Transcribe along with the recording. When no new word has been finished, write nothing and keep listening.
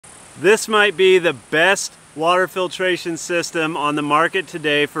This might be the best water filtration system on the market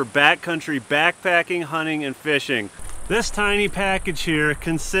today for backcountry backpacking, hunting, and fishing. This tiny package here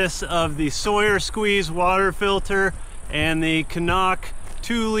consists of the Sawyer Squeeze water filter and the CNOC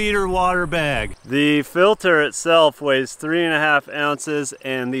 2-liter water bag. The filter itself weighs 3.5 ounces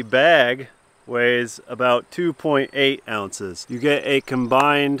and the bag weighs about 2.8 ounces. You get a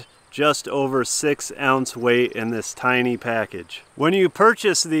combined just over 6 ounce weight in this tiny package. When you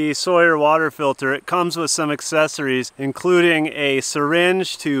purchase the Sawyer water filter, it comes with some accessories, including a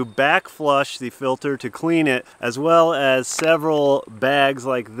syringe to back flush the filter to clean it, as well as several bags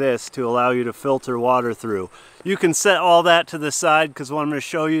like this to allow you to filter water through. You can set all that to the side because what I'm going to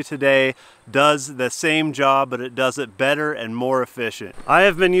show you today does the same job, but it does it better and more efficient. I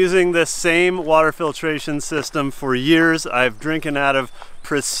have been using this same water filtration system for years. I've drinking out of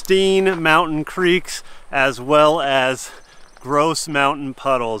pristine mountain creeks as well as gross mountain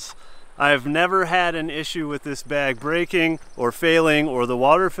puddles. I've never had an issue with this bag breaking or failing or the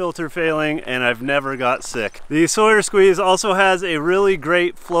water filter failing, and I've never got sick. The Sawyer Squeeze also has a really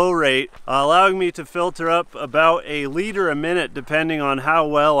great flow rate, allowing me to filter up about a liter a minute depending on how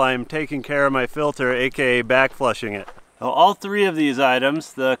well I'm taking care of my filter, aka back flushing it. Now, all three of these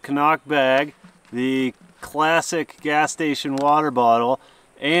items, the CNOC bag, the classic gas station water bottle,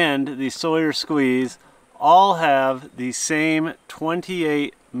 and the Sawyer Squeeze, all have the same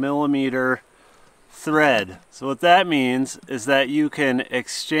 28mm thread. So what that means is that you can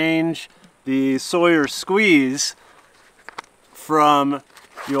exchange the Sawyer Squeeze from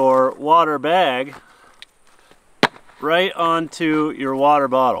your water bag right onto your water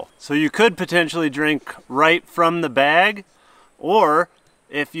bottle. So you could potentially drink right from the bag, or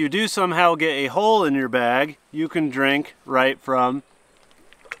if you do somehow get a hole in your bag, you can drink right from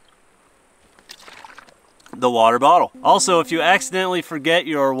the water bottle. Also, if you accidentally forget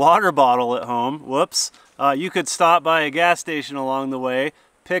your water bottle at home, whoops, you could stop by a gas station along the way,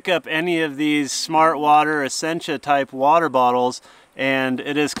 pick up any of these Smart Water Essentia type water bottles, and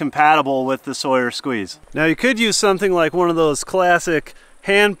it is compatible with the Sawyer Squeeze. Now, you could use something like one of those classic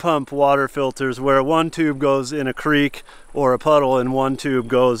hand pump water filters where one tube goes in a creek or a puddle and one tube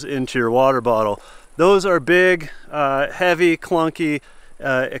goes into your water bottle. Those are big, heavy, clunky,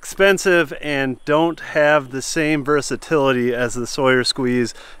 expensive, and don't have the same versatility as the Sawyer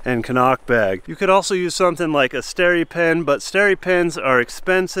Squeeze and CNOC bag. You could also use something like a SteriPen, but SteriPens are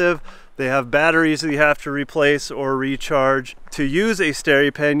expensive. They have batteries that you have to replace or recharge. To use a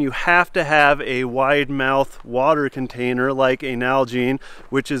SteriPen, you have to have a wide mouth water container like a Nalgene,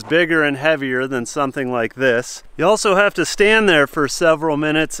 which is bigger and heavier than something like this. You also have to stand there for several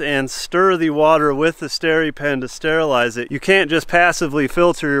minutes and stir the water with the SteriPen to sterilize it. You can't just passively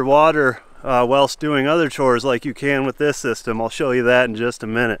filter your water whilst doing other chores like you can with this system. I'll show you that in just a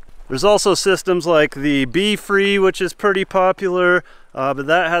minute. There's also systems like the Be-Free, which is pretty popular, but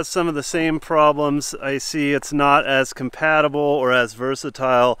that has some of the same problems. I see it's not as compatible or as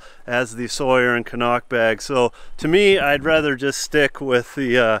versatile as the Sawyer and CNOC bag. So to me, I'd rather just stick with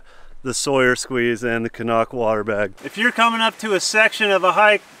the Sawyer Squeeze and the CNOC water bag. If you're coming up to a section of a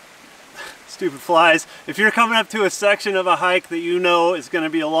hike, stupid flies, if you're coming up to a section of a hike that you know is going to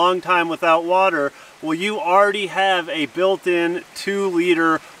be a long time without water, well, you already have a built-in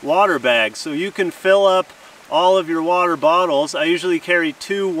 2-liter water bag, so you can fill up all of your water bottles. I usually carry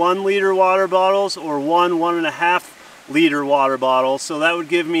 2 1-liter water bottles or 1 1.5-liter water bottles, so that would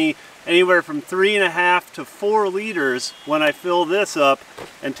give me anywhere from 3.5 to 4 liters when I fill this up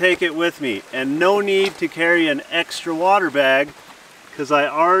and take it with me. And no need to carry an extra water bag because I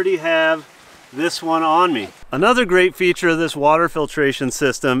already have this one on me. Another great feature of this water filtration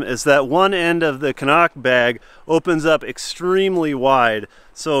system is that one end of the CNOC bag opens up extremely wide,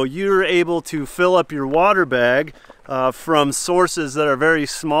 so you're able to fill up your water bag from sources that are very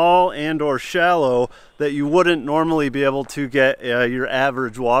small and or shallow that you wouldn't normally be able to get your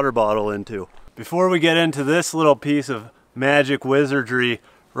average water bottle into. Before we get into this little piece of magic wizardry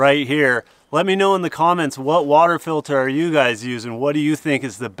right here, let me know in the comments, what water filter are you guys using? What do you think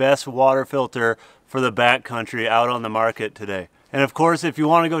is the best water filter for the backcountry out on the market today? And of course, if you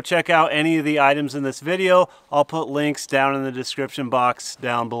want to go check out any of the items in this video, I'll put links down in the description box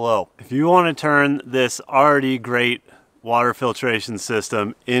down below. If you want to turn this already great water filtration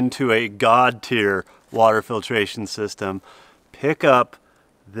system into a god tier water filtration system, pick up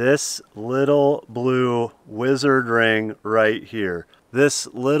this little blue wizard ring right here. This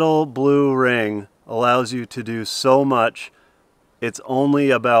little blue ring allows you to do so much. It's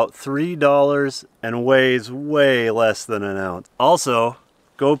only about $3 and weighs way less than an ounce. Also,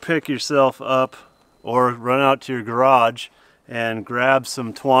 go pick yourself up or run out to your garage and grab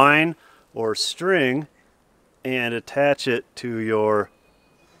some twine or string and attach it to your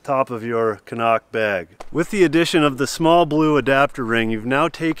top of your CNOC bag. With the addition of the small blue adapter ring, you've now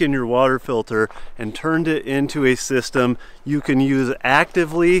taken your water filter and turned it into a system you can use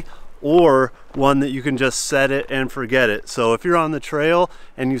actively, or one that you can just set it and forget it. So if you're on the trail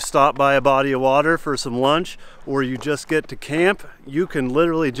and you stop by a body of water for some lunch, or you just get to camp, you can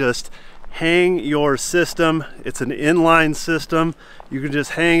literally just hang your system. It's an inline system. You can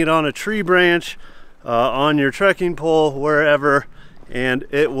just hang it on a tree branch, on your trekking pole, wherever, and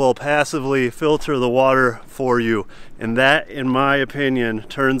it will passively filter the water for you. And that, in my opinion,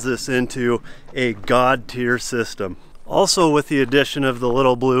 turns this into a god tier system. Also, with the addition of the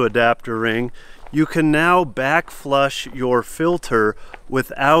little blue adapter ring, you can now back flush your filter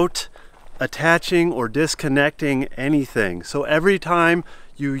without attaching or disconnecting anything. So every time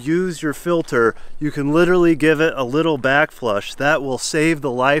you use your filter, you can literally give it a little back flush. That will save the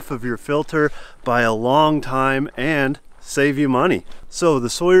life of your filter by a long time and save you money. So the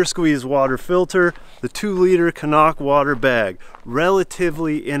Sawyer Squeeze water filter, the 2-liter CNOC water bag,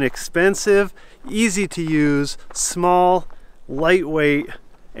 relatively inexpensive, easy to use, small, lightweight,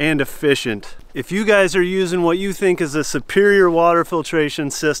 and efficient. If you guys are using what you think is a superior water filtration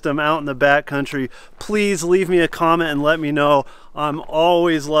system out in the backcountry, please leave me a comment and let me know. I'm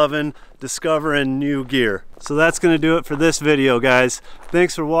always loving discovering new gear. So that's going to do it for this video, guys.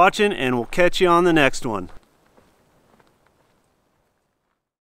 Thanks for watching, and we'll catch you on the next one.